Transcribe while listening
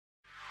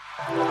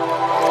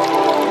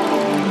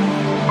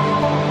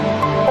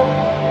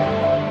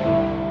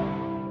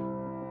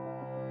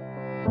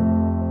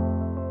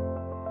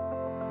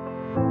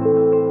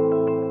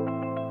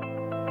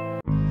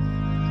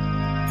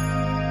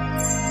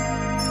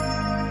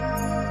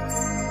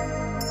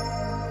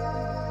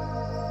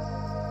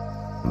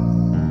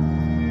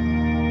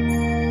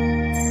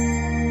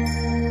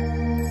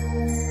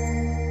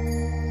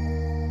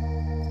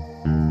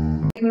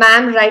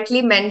Ma'am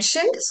rightly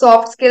mentioned,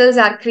 soft skills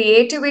are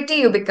creativity.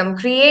 You become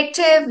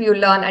creative, you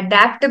learn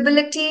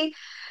adaptability,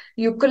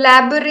 you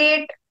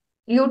collaborate,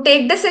 you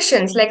take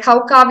decisions, like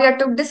how Kavya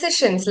took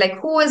decisions, like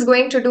who is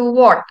going to do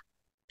what.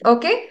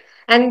 Okay?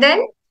 And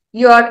then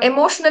your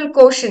emotional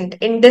quotient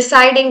in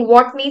deciding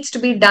what needs to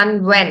be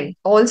done when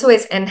also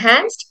is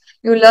enhanced.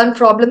 You learn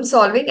problem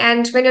solving,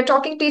 and when you're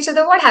talking to each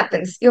other, what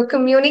happens? Your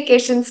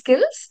communication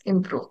skills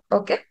improve.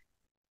 Okay?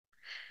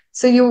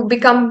 So you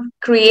become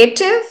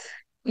creative,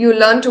 you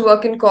learn to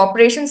work in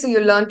cooperation, so you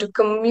learn to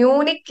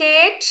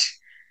communicate,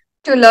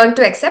 to learn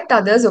to accept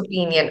others'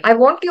 opinion. I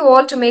want you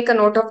all to make a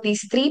note of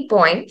these 3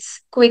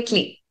 points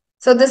quickly.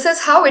 So this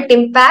is how it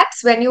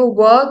impacts when you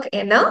work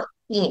in a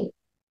team.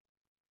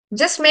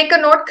 Just make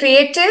a note: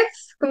 creative,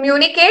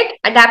 communicate,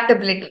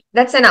 adaptability.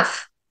 That's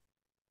enough.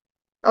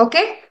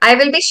 Okay, I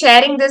will be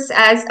sharing this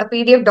as a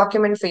PDF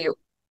document for you.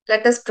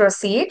 Let us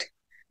proceed.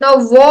 Now,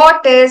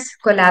 what is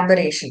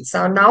collaboration?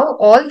 So now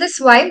all this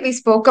while we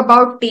spoke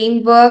about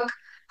teamwork,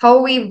 how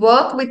we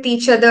work with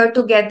each other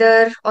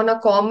together on a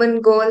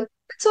common goal.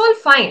 It's all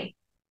fine.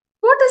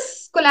 What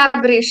is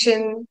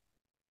collaboration?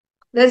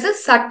 There's a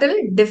subtle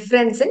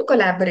difference in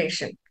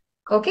collaboration.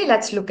 Okay,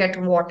 let's look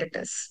at what it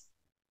is.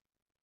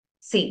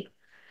 See,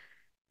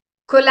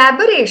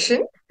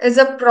 collaboration is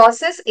a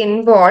process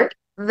involved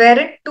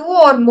where two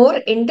or more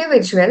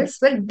individuals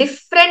with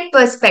different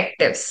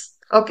perspectives,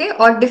 okay,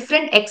 or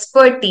different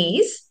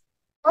expertise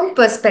or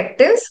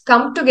perspectives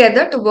come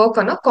together to work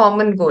on a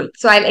common goal.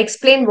 So I'll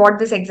explain what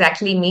this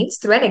exactly means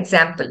through an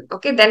example.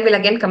 Okay, then we'll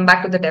again come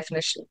back to the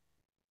definition.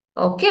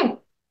 Okay.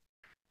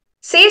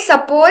 Say,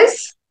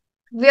 suppose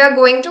we are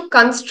going to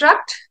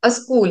construct a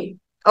school.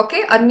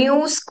 Okay, a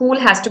new school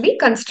has to be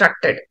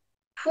constructed.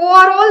 Who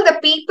are all the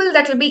people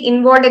that will be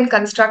involved in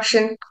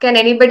construction? Can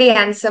anybody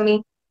answer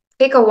me?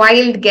 Take a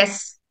wild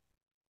guess.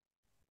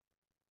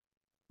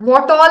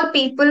 What all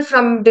people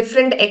from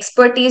different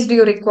expertise do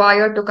you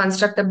require to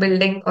construct a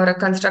building or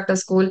construct a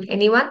school?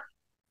 Anyone?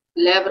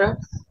 Laborer.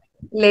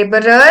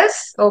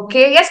 Laborers.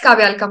 Okay. Yes,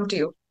 Kavya, I'll come to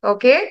you.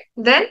 Okay.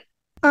 Then?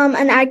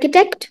 An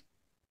architect.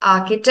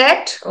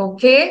 Architect.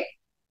 Okay.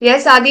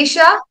 Yes,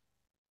 Adisha?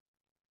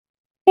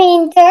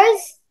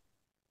 Painters.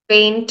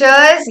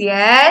 Painters.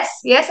 Yes.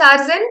 Yes,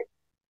 Arzin?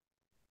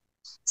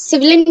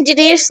 Civil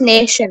engineers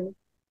nation.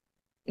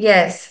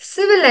 Yes,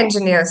 civil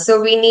engineers. So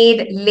we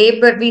need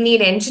labor, we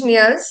need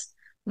engineers,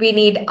 we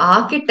need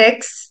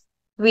architects,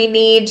 we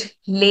need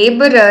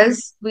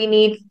laborers, we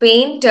need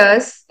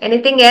painters.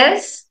 Anything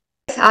else?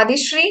 Yes,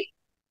 Adishri?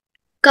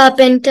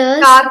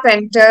 Carpenters.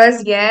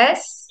 Carpenters,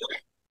 yes.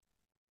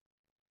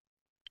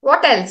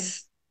 What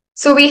else?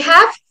 So we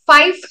have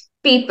 5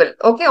 people.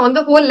 Okay, on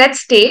the whole,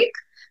 let's take.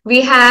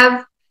 We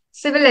have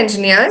civil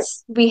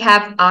engineers, we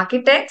have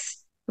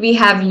architects, we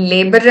have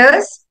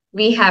laborers,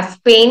 we have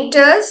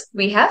painters,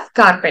 we have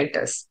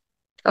carpenters.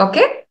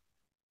 Okay.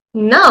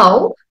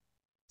 Now,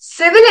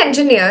 civil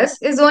engineers,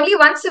 is only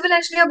one civil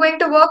engineer going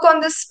to work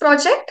on this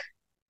project?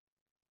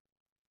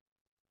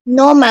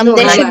 No, ma'am. No,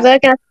 They right? should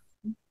work as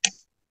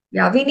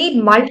Yeah, we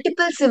need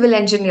multiple civil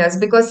engineers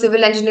because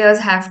civil engineers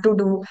have to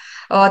do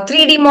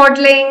 3D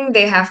modeling,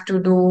 they have to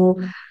do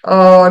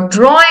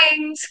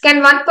drawings.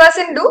 Can one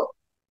person do?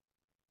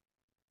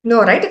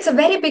 No, right? It's a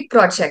very big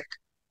project.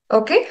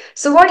 Okay.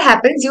 So what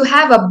happens? You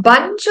have a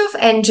bunch of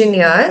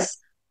engineers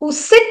who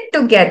sit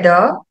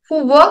together,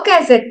 who work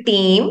as a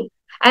team,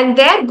 and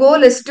their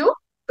goal is to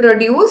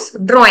produce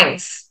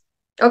drawings.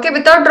 Okay.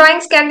 Without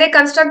drawings, can they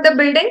construct the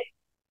building?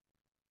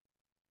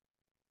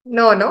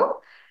 No, no.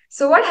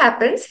 So what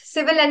happens?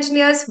 Civil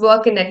engineers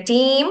work in a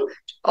team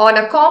on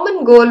a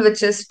common goal,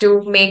 which is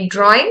to make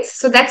drawings.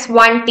 So that's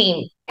one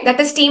team. That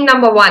is team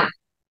number 1.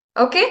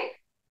 Okay.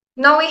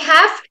 Now we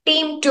have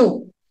team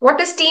 2. What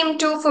is team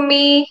 2 for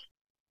me?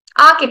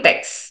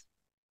 Architects.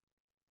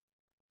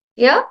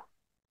 Yeah.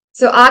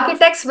 So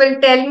architects will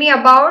tell me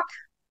about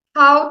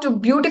how to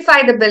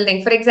beautify the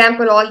building. For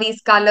example, all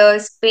these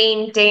colors,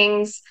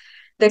 paintings,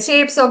 the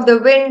shapes of the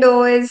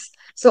windows.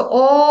 So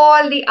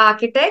all the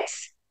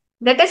architects,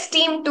 that is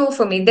team 2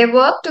 for me. They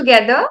work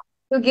together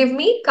to give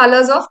me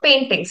colors of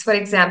paintings, for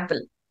example.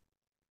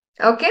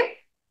 Okay.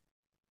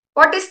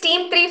 What is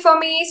team 3 for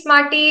me,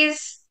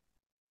 Smarties?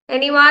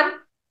 Anyone?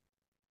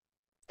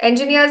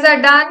 Engineers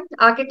are done.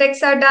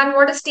 Architects are done.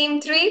 What is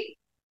team 3?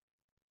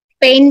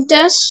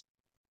 painters.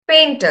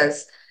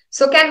 Painters.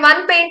 So can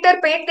one painter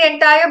paint the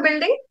entire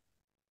building?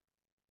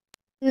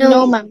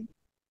 No, ma'am.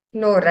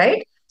 No,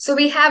 right? So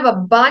we have a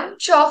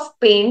bunch of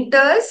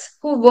painters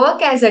who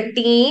work as a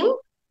team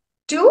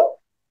to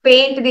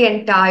paint the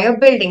entire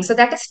building. So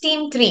that is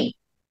team 3.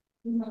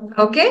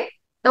 Okay.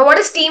 Now what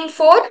is team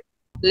 4?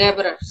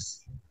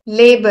 Laborers.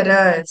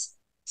 Laborers.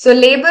 So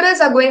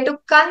laborers are going to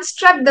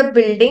construct the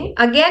building,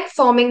 again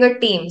forming a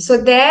team.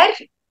 So their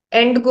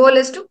end goal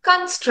is to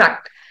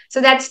construct.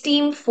 So that's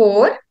team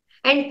 4.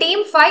 And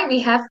team 5, we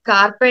have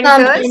carpenters.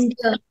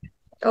 Carpenter.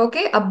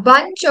 Okay, a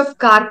bunch of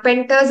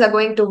carpenters are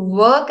going to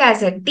work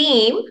as a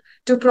team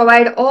to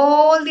provide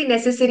all the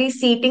necessary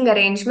seating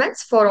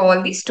arrangements for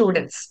all the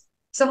students.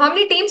 So how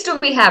many teams do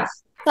we have?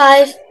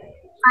 5.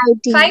 5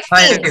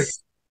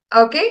 teams.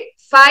 Okay,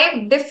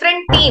 5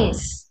 different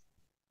teams.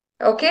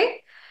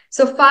 Okay,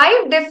 so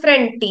 5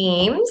 different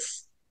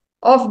teams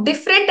of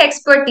different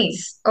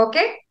expertise.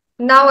 Okay,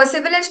 now a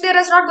civil engineer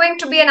is not going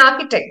to be an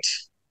architect.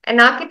 An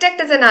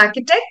architect is an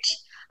architect,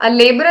 a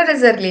laborer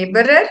is a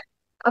laborer,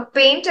 a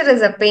painter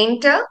is a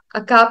painter,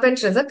 a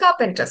carpenter is a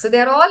carpenter. So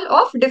they are all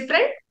of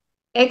different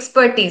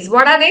expertise.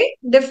 What are they?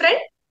 Different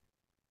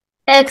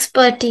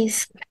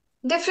Expertise.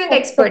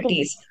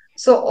 expertise.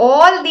 So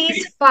all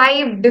these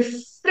 5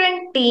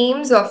 different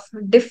teams of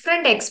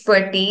different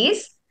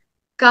expertise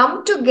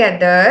come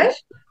together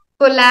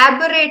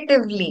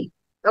collaboratively.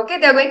 Okay,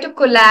 they're going to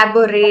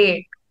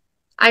collaborate.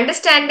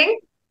 Understanding?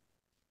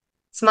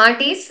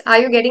 Smarties, are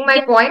you getting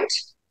my point?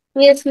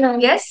 Yes, ma'am.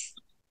 Yes.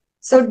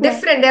 So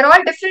different, they're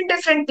all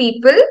different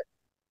people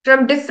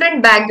from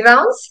different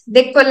backgrounds.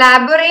 They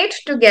collaborate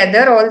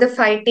together, all the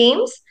 5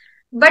 teams.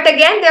 But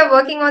again, they're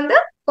working on the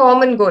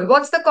common goal.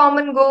 What's the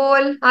common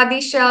goal,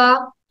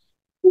 Adisha?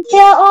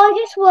 They're all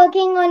just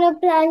working on a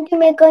plan to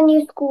make a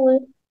new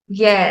school.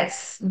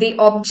 Yes, the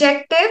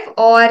objective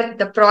or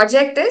the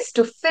project is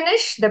to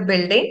finish the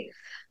building.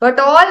 But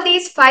all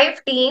these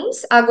 5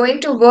 teams are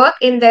going to work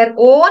in their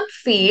own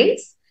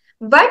fields,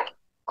 but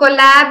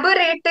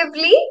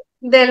collaboratively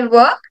they'll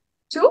work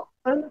to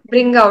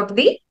bring out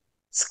the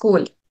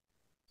school.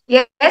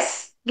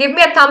 Yes, give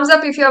me a thumbs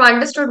up if you have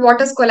understood what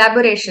is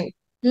collaboration.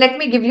 Let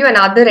me give you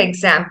another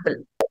example.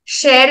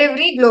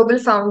 sharEvery Global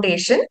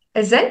Foundation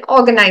is an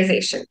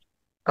organization.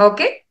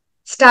 Okay,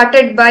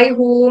 started by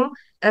whom?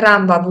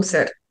 Ram Babu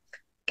sir.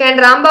 Can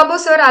Ram Babu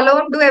sir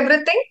alone do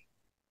everything?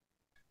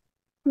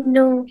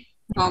 No.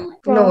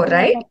 No,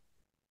 right?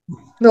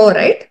 No,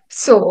 right?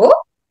 So,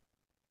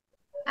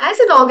 as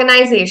an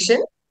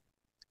organization,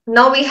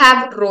 now we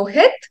have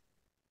Rohit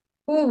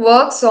who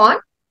works on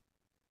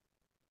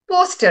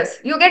posters.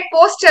 You get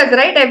posters,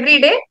 right? Every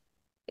day?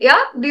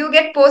 Yeah? Do you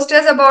get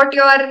posters about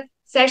your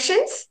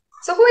sessions?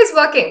 So, who is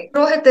working?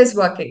 Rohit is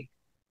working.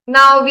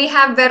 Now we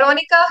have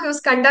Veronica who's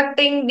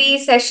conducting the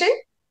session,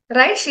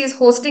 right? She's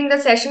hosting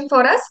the session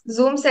for us,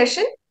 Zoom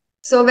session.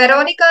 So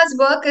Veronica's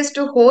work is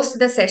to host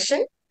the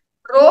session.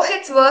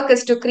 Rohit's work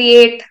is to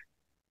create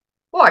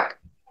what?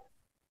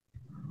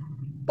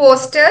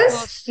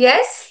 Posters,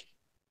 yes.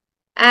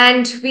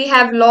 And we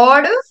have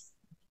lot of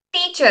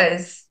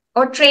teachers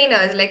or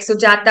trainers like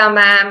Sujata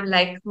ma'am,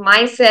 like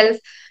myself.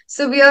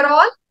 So we are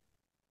all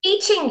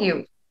teaching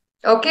you.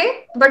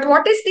 Okay. But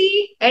what is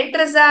the end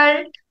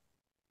result?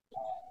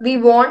 We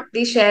want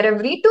the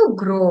sharEvery to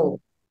grow.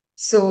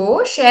 So,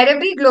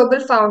 sharEvery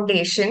Global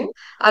Foundation,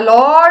 a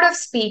lot of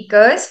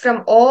speakers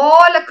from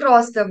all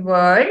across the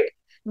world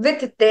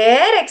with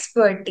their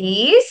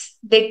expertise,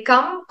 they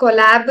come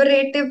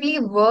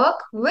collaboratively work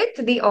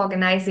with the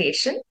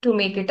organization to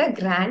make it a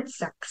grand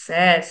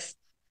success.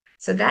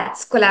 So,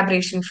 that's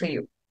collaboration for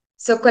you.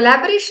 So,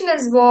 collaboration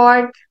is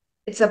what?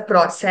 It's a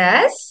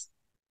process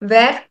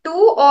where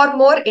 2 or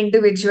more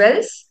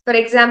individuals, for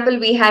example,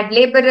 we had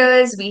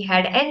laborers, we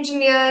had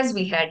engineers,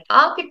 we had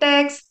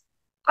architects,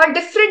 or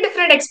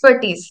different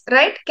expertise,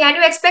 right? Can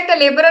you expect a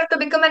laborer to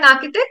become an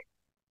architect?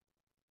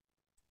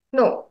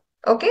 No.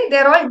 Okay,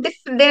 they're all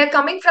they're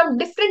coming from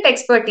different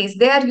expertise.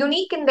 They are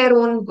unique in their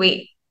own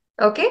way.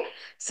 Okay,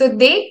 so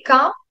they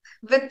come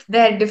with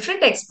their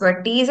different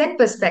expertise and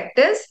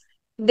perspectives.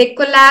 They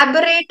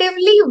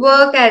collaboratively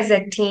work as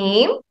a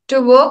team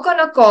to work on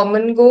a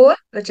common goal,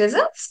 which is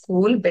a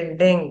school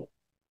building.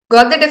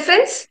 Got the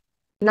difference?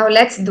 Now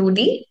let's do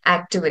the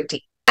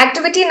activity.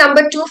 Activity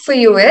number 2 for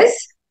you is,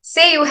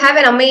 say you have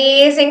an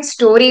amazing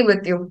story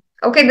with you.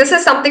 Okay, this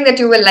is something that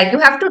you will like. You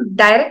have to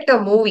direct a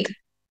movie.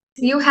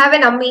 You have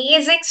an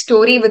amazing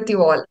story with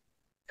you all.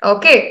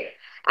 Okay,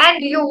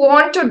 and you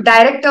want to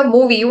direct a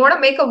movie. You want to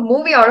make a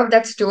movie out of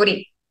that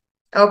story.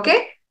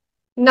 Okay,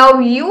 now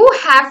you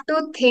have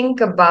to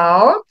think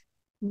about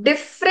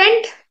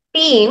different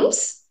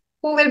teams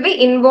who will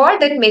be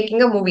involved in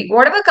making a movie.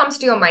 Whatever comes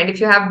to your mind. If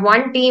you have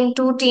 1 team,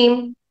 2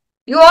 team,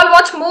 you all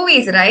watch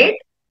movies, right?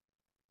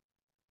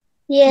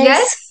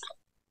 Yes.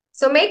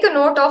 So make a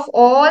note of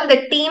all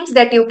the teams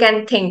that you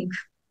can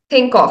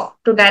think of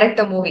to direct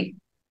a movie.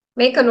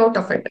 Make a note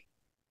of it.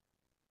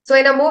 So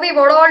in a movie,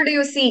 what all do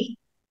you see?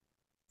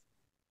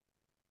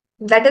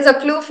 That is a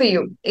clue for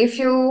you. If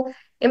you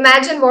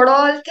imagine what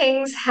all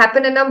things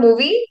happen in a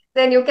movie,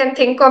 then you can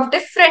think of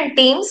different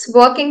teams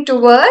working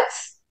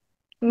towards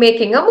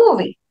making a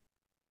movie.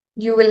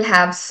 You will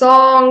have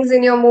songs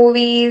in your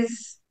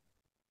movies.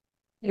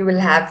 You will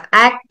have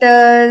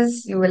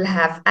actors. You will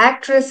have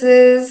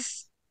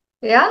actresses.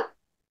 Yeah.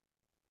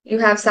 You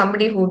have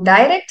somebody who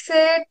directs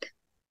it.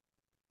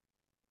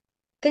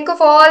 Think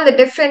of all the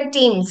different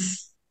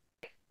teams.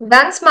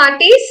 Done,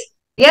 Smarties?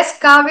 Yes,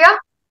 Kavya?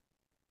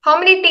 How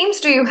many teams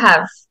do you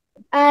have?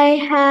 I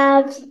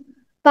have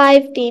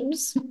 5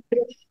 teams.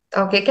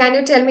 Okay, can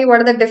you tell me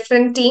what are the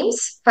different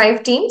teams?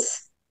 5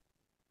 teams?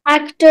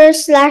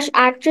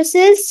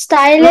 Actors/actresses,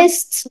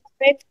 stylists,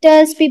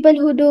 directors, people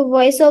who do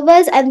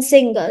voiceovers, and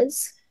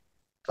singers.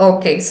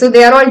 Okay, so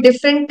they are all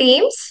different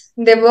teams.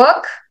 They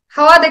work.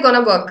 How are they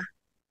gonna work?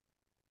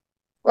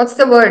 What's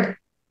the word?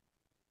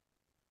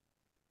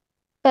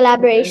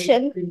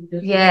 Collaboration.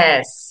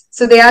 Yes.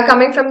 So they are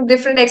coming from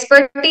different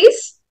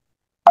expertise?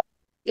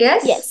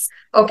 Yes? Yes.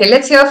 Okay,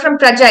 let's hear from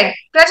Prajay.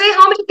 Prajay,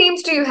 how many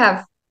teams do you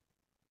have?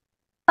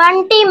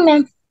 1 team,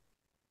 ma'am.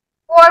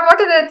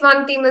 What is that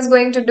one team is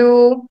going to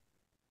do?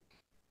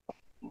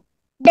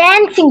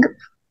 Dancing.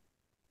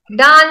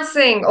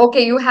 Dancing.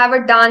 Okay, you have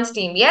a dance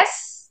team.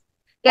 Yes?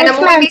 Can a Yes,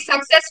 movie ma'am. be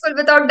successful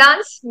without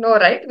dance? No,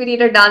 right? We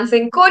need a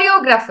dancing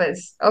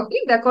choreographers.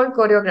 Okay, they're called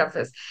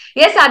choreographers.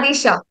 Yes,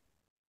 Adisha.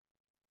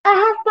 I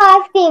have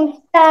 5 teams: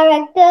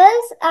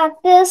 directors,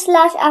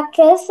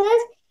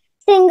 actors/actresses,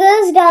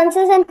 singers,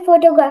 dancers, and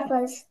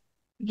photographers.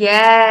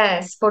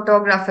 Yes,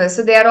 photographers.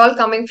 So they are all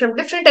coming from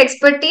different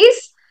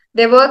expertise.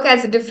 They work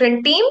as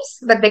different teams,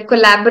 but they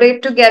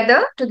collaborate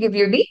together to give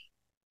you the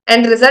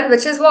end result,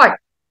 which is what?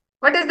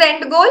 What is the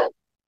end goal?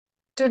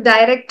 To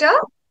direct a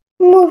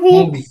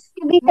Movie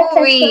to be successful.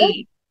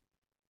 movie.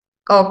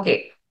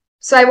 Okay.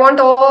 So I want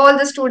all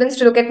the students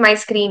to look at my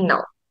screen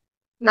now.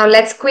 Now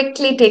let's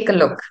quickly take a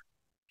look.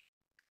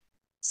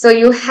 So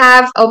you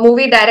have a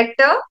movie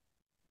director.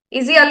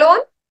 Is he alone?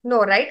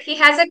 No, right? He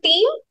has a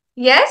team.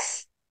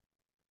 Yes.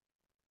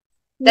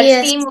 That's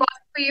Yes. team 1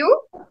 for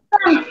you.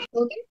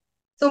 Okay.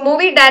 So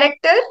movie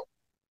director,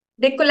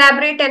 they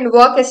collaborate and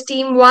work as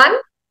team 1.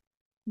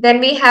 Then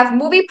we have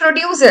movie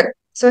producer.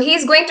 So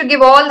he's going to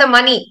give all the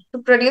money to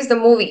produce the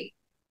movie.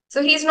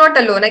 So he's not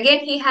alone. Again,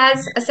 he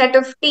has a set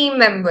of team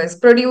members,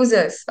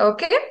 producers.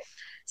 Okay.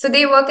 So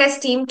they work as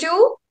team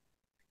 2.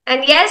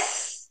 And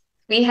yes,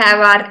 we have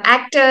our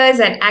actors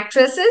and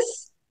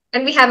actresses.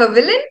 And we have a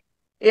villain.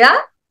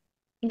 Yeah.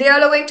 They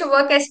all are going to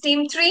work as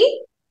team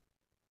 3.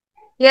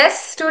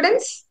 Yes,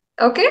 students.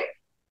 Okay.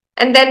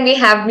 And then we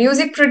have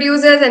music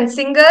producers and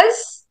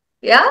singers.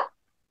 Yeah.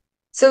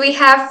 So we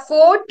have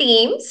 4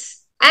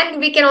 teams, and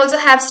we can also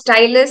have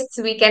stylists,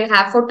 we can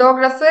have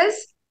photographers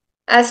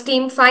as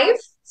team 5.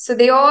 So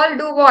they all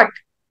do what?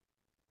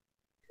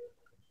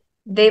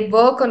 They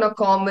work on a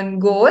common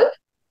goal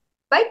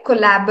by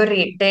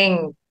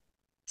collaborating.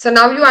 So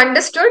now you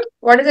understood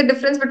what is the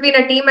difference between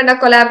a team and a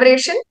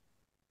collaboration?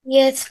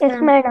 Yes,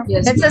 Yes, madam.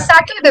 It's a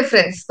subtle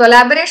difference.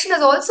 Collaboration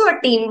is also a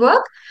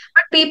teamwork,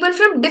 but people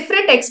from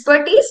different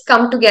expertise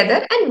come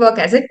together and work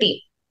as a team.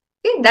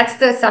 Okay, that's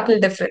the subtle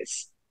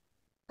difference.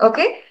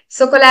 Okay,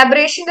 so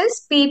collaboration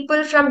is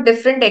people from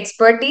different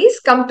expertise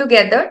come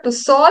together to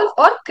solve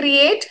or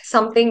create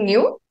something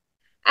new,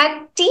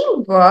 and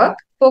teamwork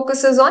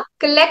focuses on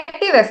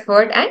collective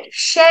effort and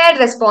shared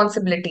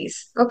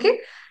responsibilities. Okay,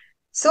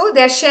 so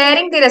they're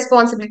sharing the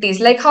responsibilities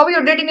like how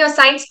you did in your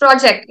science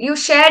project. You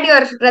shared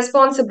your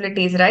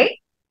responsibilities, right?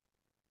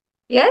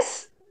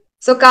 Yes.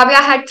 So Kavya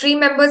had 3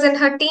 members in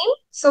her team.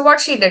 So what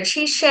she did,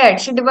 she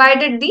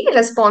divided the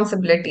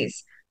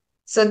responsibilities.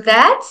 So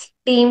that's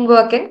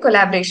teamwork and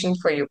collaboration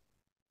for you.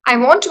 I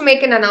want to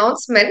make an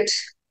announcement.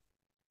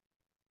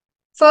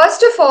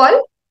 First of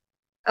all,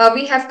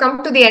 we have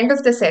come to the end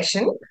of the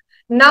session.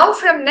 Now,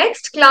 from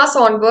next class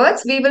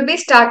onwards, we will be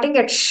starting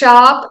at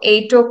sharp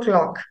 8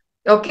 o'clock.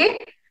 Okay.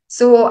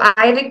 So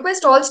I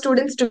request all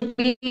students to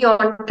be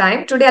on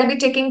time. Today, I'll be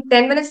taking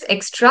 10 minutes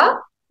extra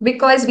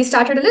because we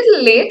started a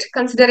little late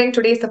considering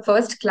today is the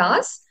first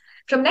class.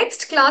 From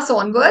next class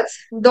onwards,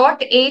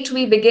 dot 8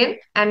 we begin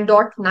and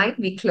dot 9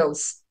 we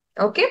close.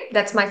 Okay.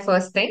 That's my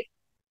first thing.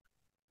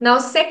 Now,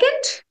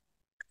 second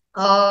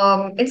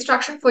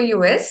instruction for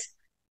you is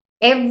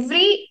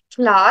every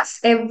class,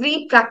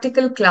 every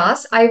practical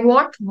class, I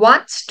want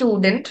one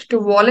student to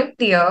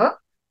volunteer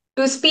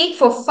to speak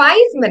for 5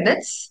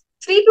 minutes,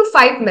 3 to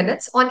 5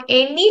 minutes on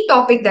any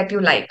topic that you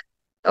like.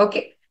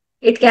 Okay.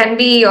 It can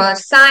be your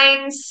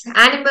science,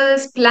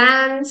 animals,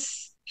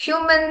 plants,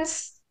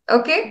 humans.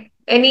 Okay.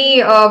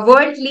 Any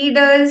world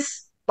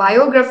leaders,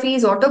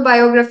 biographies,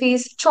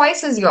 autobiographies,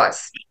 choice is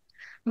yours.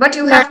 But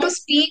you have to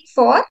speak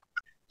for,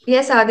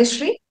 yes,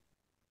 Adishri?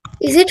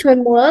 Is it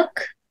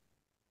homework?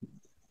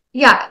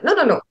 Yeah,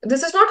 no.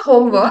 This is not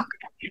homework.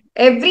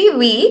 Every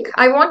week,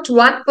 I want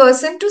one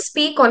person to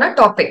speak on a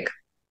topic.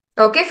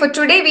 Okay, for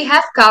today, we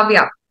have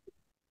Kavya.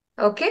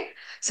 Okay,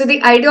 so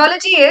the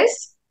ideology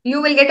is you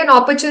will get an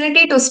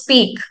opportunity to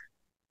speak.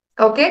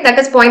 Okay, that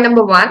is point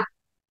number 1.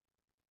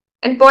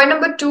 And point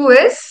number 2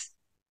 is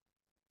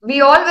we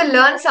all will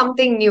learn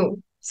something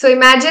new. So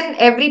imagine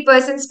every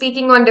person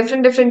speaking on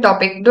different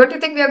topic. Don't you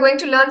think we are going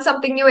to learn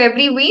something new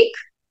every week?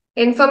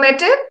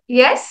 Informative?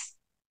 Yes?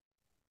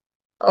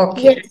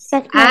 Okay. Yes,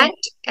 that's And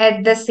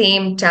at the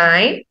same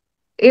time,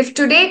 if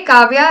today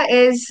Kavya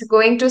is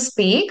going to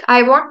speak,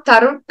 I want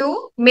Tarun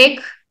to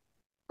make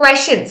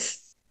questions.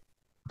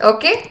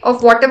 okay,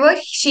 of whatever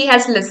she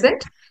has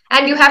listened.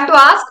 And you have to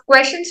ask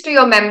questions to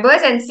your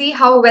members and see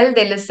how well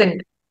they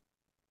listened.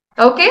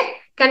 Okay,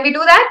 can we do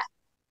that?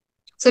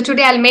 So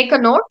today I'll make a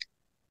note.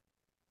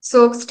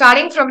 So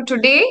starting from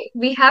today,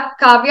 we have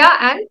Kavya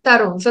and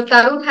Tarun. So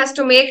Tarun has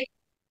to make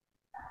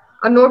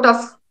a note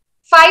of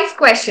 5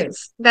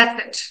 questions.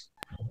 That's it.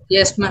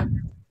 Yes,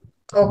 ma'am.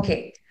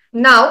 Okay.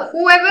 Now,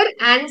 whoever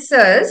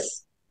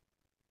answers,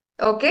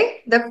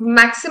 okay, the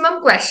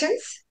maximum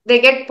questions,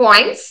 they get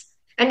points.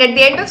 And at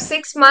the end of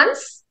 6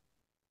 months,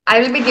 I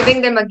will be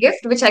giving them a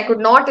gift, which I could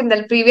not in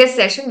the previous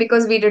session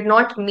because we did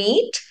not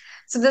meet.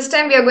 So this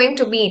time we are going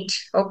to meet.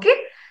 Okay.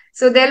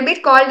 So they'll be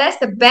called as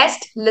the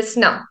best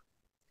listener.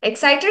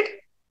 Excited?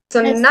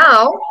 So Yes.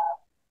 now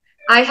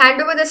I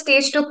hand over the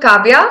stage to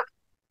Kavya.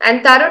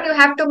 And Tarun, you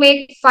have to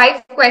make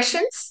 5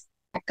 questions.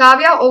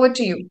 Kavya, over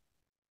to you.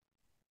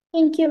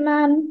 Thank you,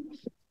 ma'am.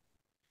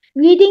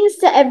 Greetings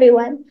to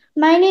everyone.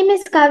 My name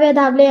is Kavya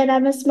Davle and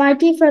I'm a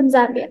Smarty from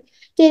Zambia.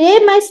 Today,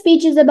 my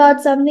speech is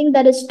about something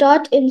that is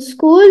taught in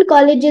school,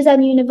 colleges,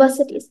 and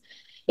universities.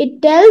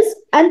 It tells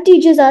and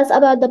teaches us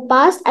about the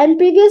past and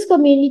previous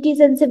communities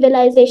and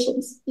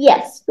civilizations.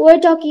 Yes, we're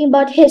talking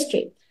about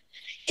history.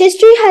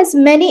 History has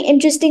many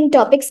interesting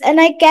topics, and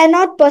I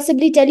cannot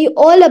possibly tell you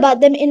all about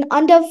them in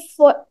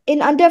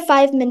under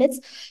 5 minutes.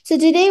 So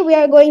today we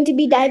are going to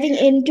be diving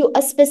into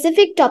a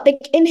specific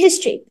topic in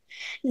history.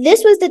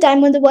 This was the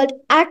time when the world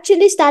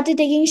actually started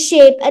taking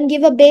shape and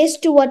gave a base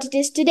to what it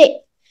is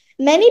today.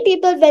 Many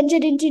people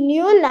ventured into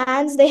new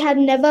lands they had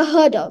never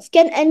heard of.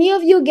 Can any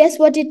of you guess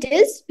what it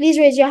is? Please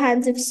raise your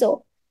hands if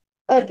so.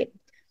 Okay.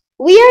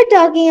 We are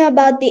talking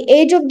about the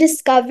age of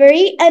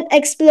discovery and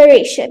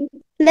exploration.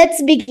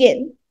 Let's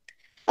begin.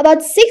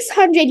 About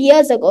 600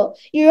 years ago,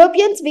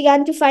 Europeans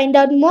began to find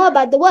out more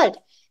about the world.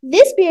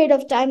 This period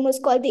of time was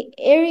called the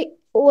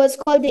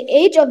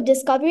Age of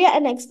Discovery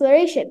and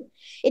Exploration.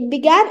 It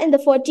began in the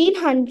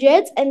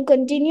 1400s and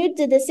continued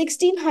to the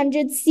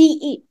 1600s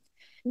CE.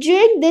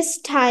 During this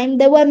time,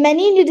 there were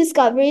many new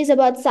discoveries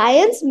about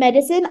science,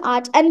 medicine,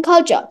 art, and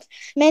culture.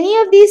 Many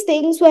of these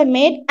things were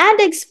made and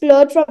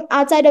explored from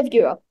outside of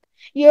Europe.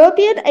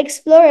 European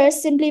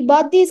explorers simply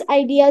brought these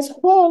ideas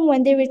home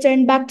when they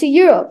returned back to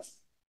Europe.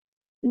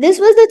 This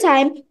was the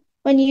time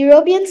when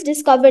Europeans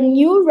discovered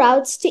new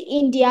routes to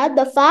India,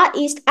 the Far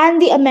East,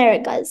 and the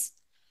Americas.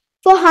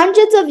 For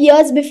hundreds of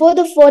years before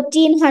the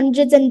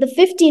 1400s and the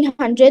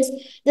 1500s,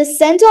 the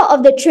center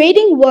of the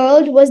trading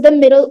world was the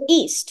Middle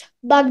East,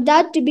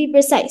 Baghdad to be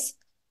precise.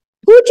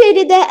 Who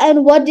traded there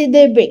and what did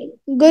they bring?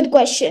 Good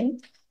question.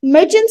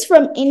 Merchants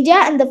from India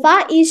and the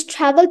Far East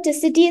traveled to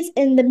cities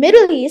in the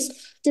Middle East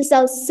to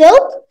sell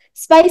silk,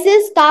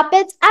 spices,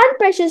 carpets, and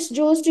precious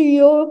jewels to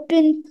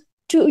European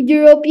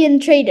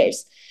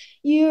traders.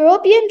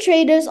 European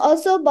traders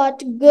also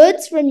bought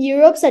goods from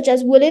Europe such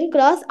as woolen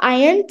cloth,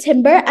 iron,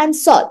 timber, and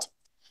salt.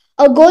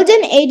 A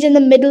golden age in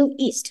the Middle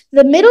East.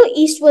 The Middle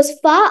East was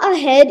far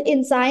ahead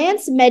in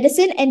science,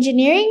 medicine,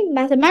 engineering,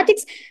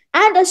 mathematics,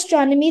 and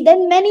astronomy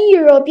than many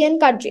European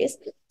countries.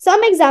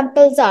 Some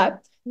examples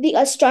are the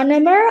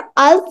astronomer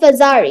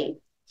Al-Fazari.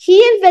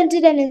 He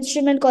invented an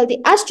instrument called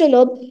the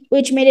astrolabe,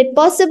 which made it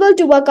possible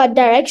to work out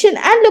direction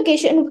and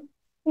location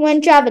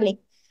when traveling.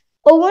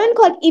 A woman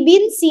called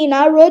Ibn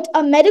Sina wrote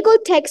a medical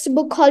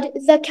textbook called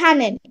the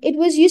Canon. It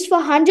was used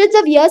for hundreds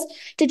of years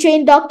to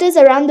train doctors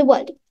around the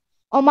world.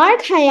 Omar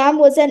Khayyam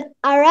was an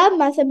Arab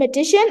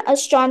mathematician,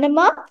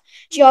 astronomer,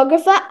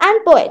 geographer,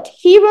 and poet.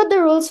 He wrote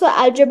the rules for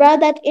algebra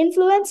that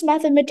influenced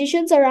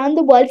mathematicians around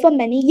the world for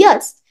many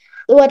years.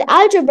 The word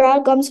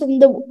algebra comes from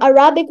the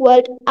Arabic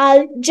word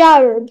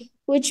al-jarb,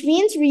 which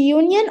means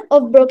reunion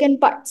of broken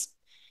parts.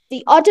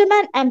 The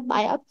Ottoman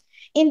Empire.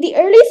 In the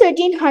early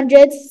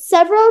 1300s,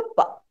 several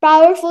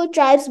powerful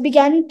tribes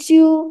began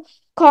to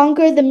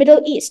conquer the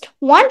Middle East.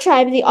 One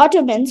tribe, the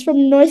Ottomans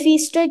from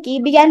northeast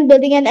Turkey, began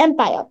building an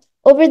empire.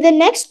 Over the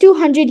next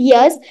 200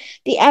 years,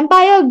 the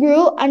empire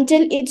grew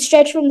until it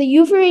stretched from the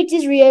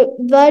Euphrates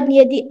River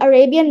near the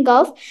Arabian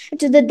Gulf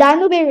to the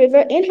Danube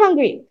River in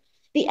Hungary.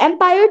 The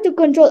empire took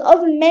control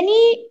of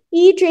many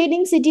key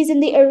trading cities in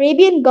the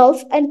Arabian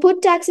Gulf and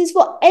put taxes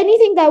for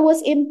anything that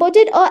was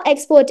imported or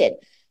exported.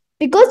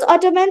 Because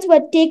Ottomans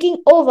were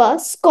taking over,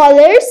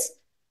 scholars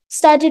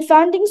started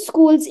founding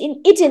schools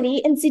in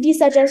Italy in cities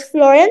such as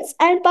Florence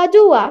and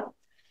Padua.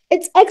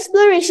 It's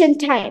exploration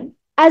time.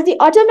 As the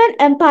Ottoman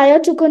Empire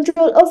took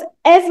control of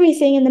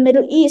everything in the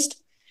Middle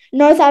East,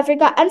 North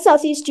Africa, and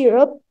Southeast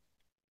Europe,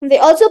 they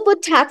also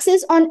put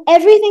taxes on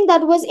everything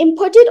that was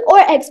imported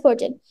or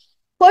exported.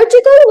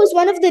 Portugal was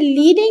one of the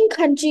leading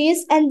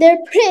countries, and their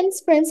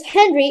Prince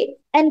Henry,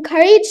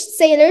 encouraged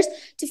sailors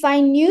to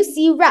find new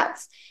sea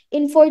routes.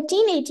 In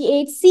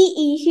 1488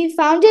 CE, he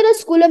founded a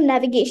school of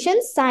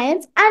navigation,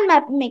 science, and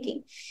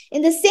map-making.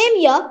 In the same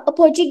year, a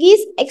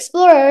Portuguese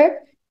explorer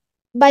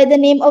by the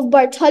name of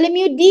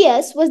Bartholomew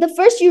Dias was the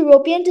first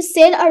European to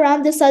sail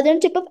around the southern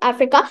tip of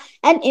Africa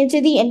and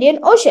into the Indian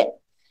Ocean.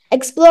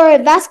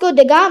 Explorer Vasco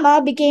da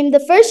Gama became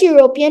the first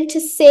European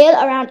to sail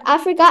around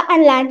Africa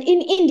and land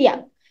in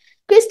India.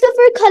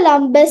 Christopher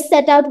Columbus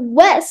set out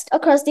west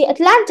across the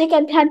Atlantic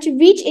and planned to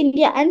reach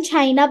India and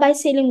China by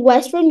sailing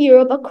west from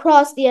Europe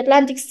across the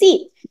Atlantic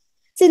Sea.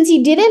 Since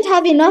he didn't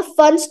have enough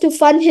funds to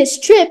fund his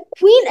trip,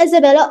 Queen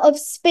Isabella of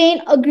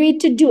Spain agreed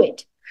to do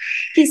it.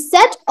 He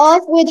set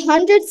off with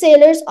 100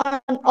 sailors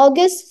on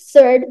August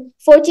 3rd,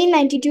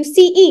 1492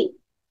 CE.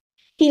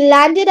 He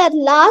landed at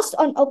last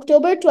on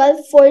October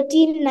 12,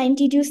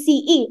 1492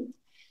 CE,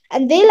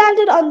 and they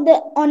landed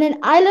on an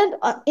island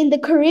in the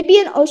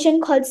Caribbean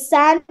Ocean called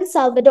San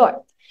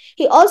Salvador.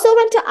 He also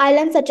went to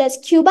islands such as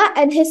Cuba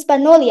and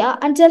Hispaniola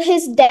until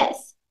his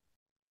death.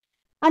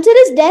 Until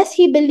his death,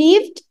 he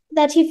believed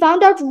that he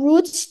found out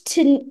routes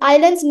to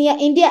islands near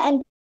India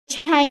and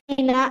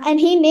China, and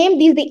he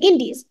named these the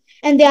Indies.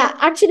 And they are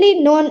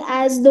actually known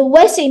as the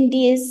West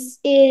Indies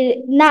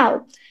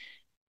now.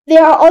 They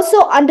are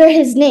also under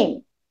his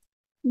name.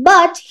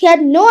 But he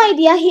had no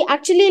idea he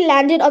actually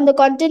landed on the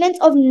continents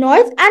of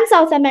North and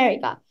South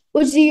America,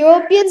 which the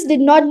Europeans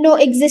did not know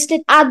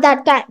existed at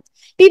that time.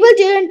 People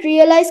didn't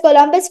realize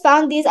Columbus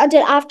found these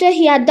until after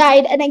he had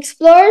died, and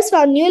explorers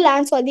found new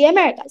lands for the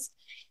Americas.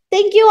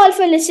 Thank you all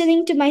for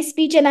listening to my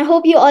speech, and I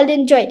hope you all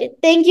enjoyed it.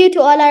 Thank you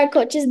to all our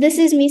coaches. This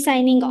is me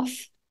signing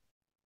off.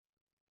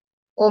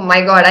 Oh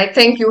my God, I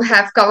think you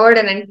have covered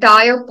an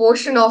entire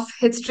portion of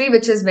history,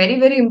 which is very,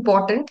 very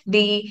important.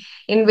 The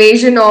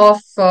invasion of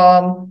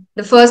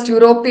the first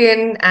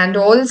European and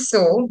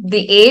also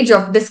the age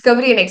of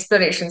discovery and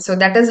exploration. So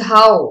that is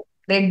how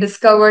they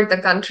discovered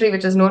the country,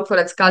 which is known for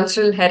its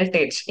cultural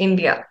heritage,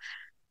 India.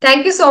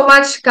 Thank you so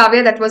much,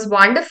 Kavya. That was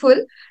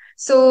wonderful.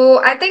 So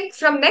I think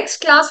from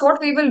next class,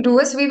 what we will do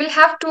is we will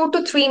have 2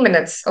 to 3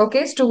 minutes,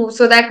 okay,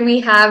 so that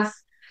we have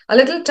a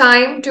little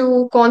time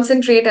to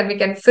concentrate and we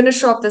can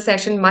finish off the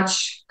session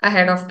much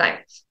ahead of time.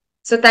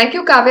 So thank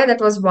you, Kavya. That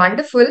was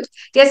wonderful.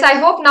 Yes, I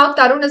hope now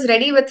Tarun is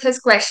ready with his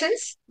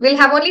questions. We'll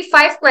have only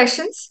 5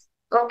 questions.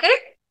 Okay?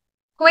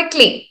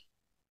 Quickly.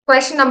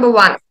 Question number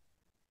 1.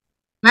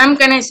 Ma'am,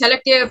 can I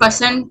select a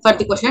person for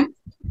the question?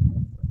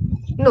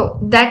 No,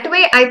 that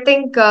way I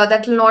think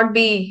that will not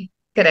be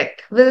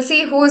correct. We'll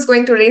see who is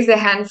going to raise their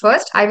hand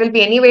first. I will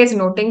be anyways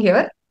noting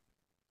here.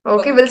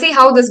 Okay, we'll see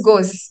how this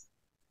goes.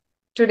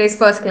 Today's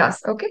first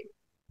class, okay?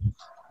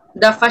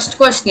 The first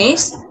question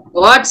is,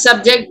 what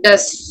subject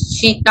does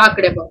she talk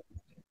about?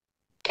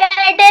 Can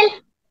I tell?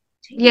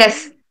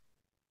 Yes.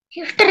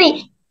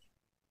 History.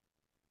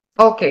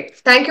 Okay.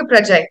 Thank you,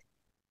 Prajay.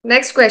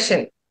 Next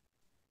question.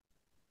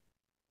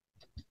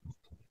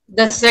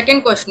 The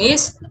second question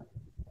is,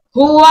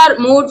 who are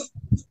moved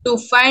to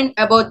find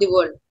about the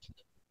world?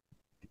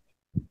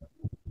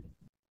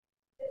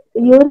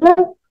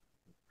 Europe.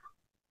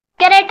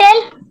 Can I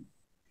tell?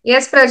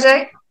 Yes,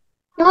 Prajay.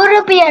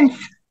 Europeans.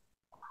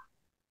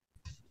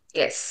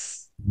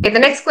 Yes. Okay, the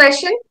next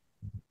question.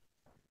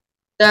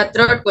 The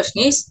third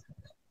question is,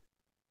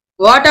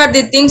 what are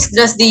the things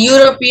that the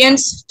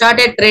Europeans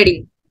started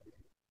trading?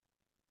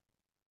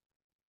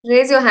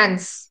 Raise your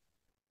hands.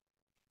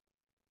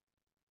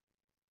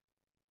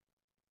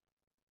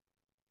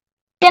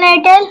 Can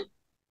I tell?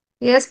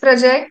 Yes,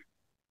 Prajay.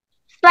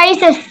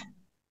 Spices.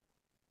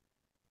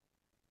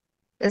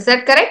 Is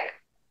that correct?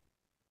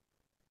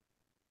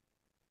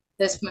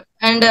 Yes, ma'am.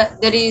 And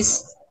there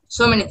is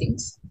so many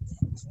things.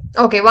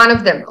 Okay, one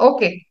of them.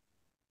 Okay.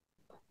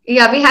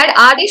 Yeah, we had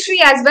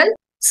Adishri as well.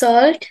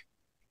 Salt.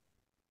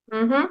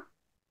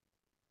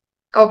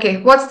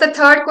 Okay, what's the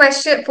third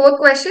question? Fourth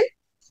question?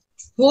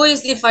 Who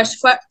is the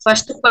first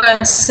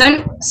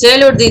person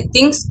sailed the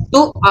things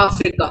to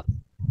Africa?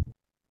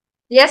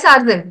 Yes,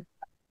 Arvind.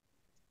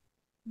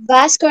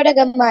 Vasco da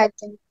Gama, I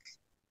think.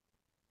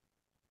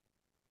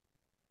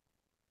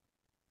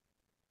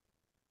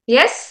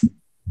 Yes?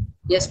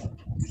 Yes, ma'am.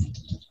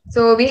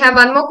 So we have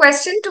one more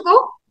question to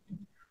go.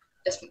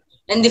 Yes, ma'am.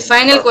 And the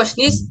final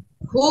question is,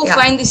 who Yeah.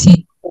 find the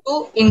sea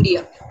to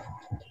India?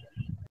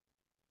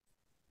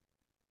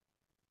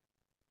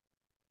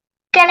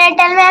 Can I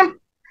tell, ma'am?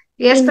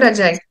 Yes,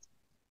 Prajay.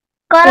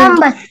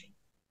 Columbus.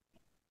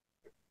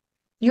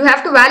 You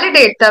have to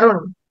validate,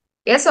 Tarun.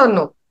 Yes or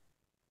no?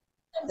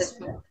 Yes,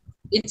 ma'am.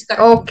 It's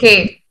correct.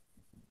 Okay.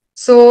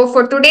 So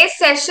for today's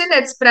session,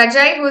 it's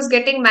Prajay who's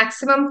getting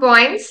maximum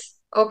points.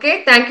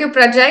 Okay. Thank you,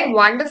 Prajay.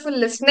 Wonderful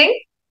listening.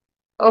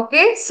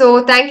 Okay.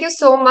 So thank you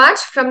so much.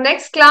 From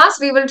next class,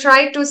 we will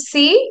try to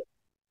see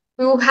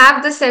you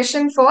have the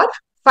session for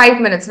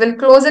 5 minutes. We'll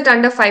close it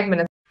under 5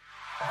 minutes.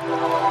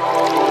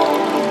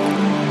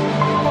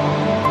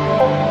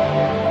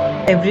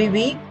 Every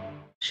week,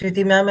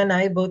 Shruthi ma'am and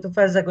I, both of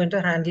us are going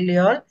to handle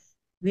y'all.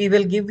 We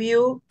will give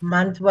you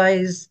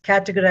month-wise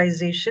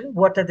categorization.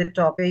 What are the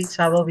topics?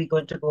 How are we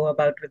going to go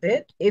about with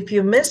it? If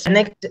you miss,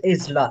 connect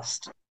is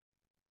lost.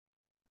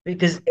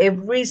 Because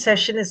every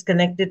session is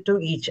connected to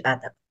each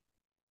other.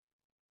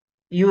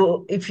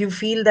 If you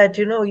feel that,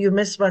 you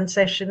miss one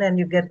session and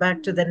you get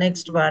back to the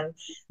next one,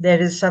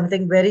 there is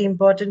something very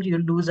important, you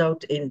lose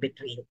out in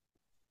between.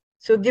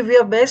 So give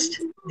your best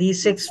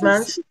these 6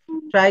 months.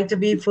 Try to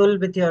be full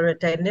with your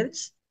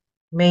attendance.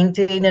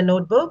 Maintain a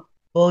notebook,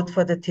 both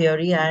for the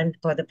theory and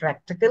for the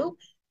practical.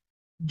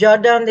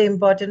 Jot down the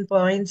important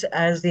points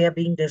as they are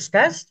being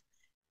discussed.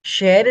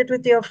 Share it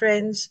with your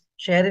friends,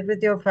 share it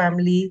with your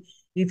family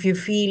if you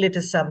feel it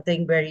is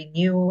something very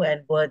new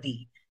and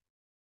worthy.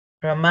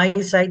 From my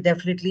side,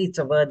 definitely it's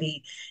a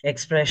worthy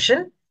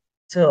expression.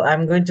 So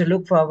I'm going to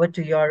look forward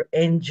to your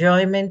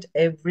enjoyment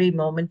every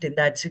moment in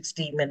that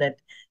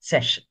 60-minute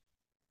session.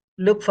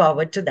 Look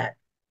forward to that.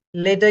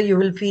 Later, you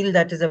will feel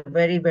that is a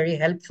very, very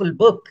helpful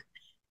book.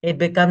 It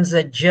becomes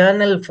a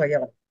journal for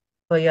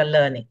your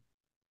learning.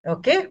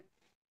 Okay?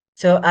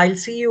 So I'll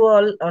see you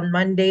all on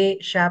Monday,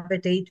 sharp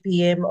at 8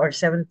 p.m. or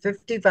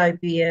 7:55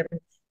 p.m.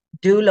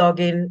 Do log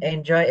in,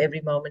 enjoy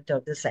every moment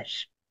of the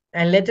session.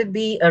 And let it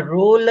be a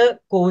roller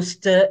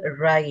coaster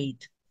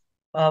ride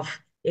of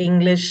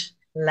English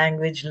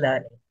language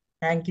learning.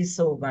 Thank you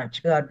so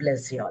much. God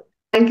bless you all.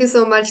 Thank you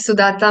so much,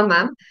 Sudata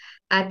ma'am.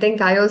 I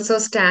think I also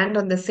stand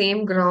on the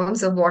same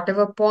grounds of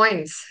whatever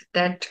points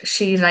that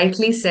she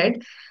rightly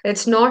said.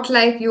 It's not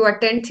like you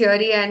attend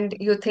theory and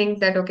you think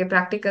that, okay,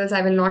 practicals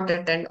I will not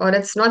attend, or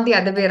it's not the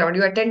other way around.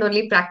 You attend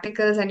only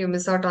practicals and you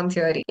miss out on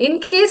theory.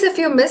 In case if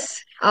you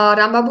miss,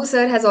 Rambabu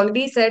sir has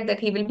already said that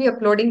he will be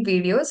uploading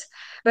videos,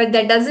 but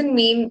that doesn't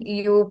mean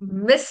you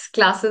miss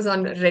classes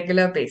on a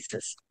regular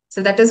basis.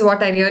 So that is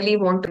what I really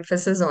want to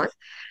emphasize on.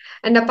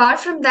 And apart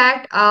from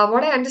that,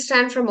 what I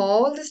understand from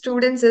all the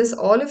students is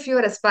all of you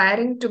are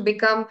aspiring to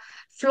become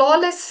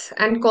flawless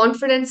and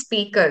confident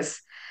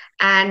speakers.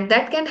 And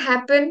that can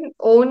happen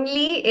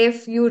only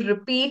if you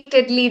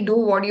repeatedly do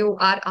what you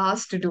are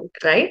asked to do,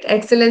 right?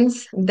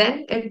 Excellence,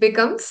 then it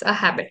becomes a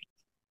habit.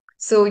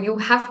 So you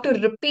have to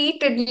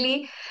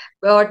repeatedly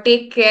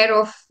take care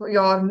of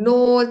your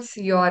notes,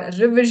 your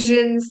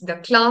revisions, the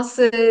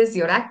classes,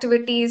 your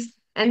activities,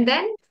 and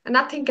then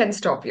nothing can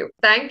stop you.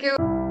 Thank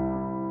you.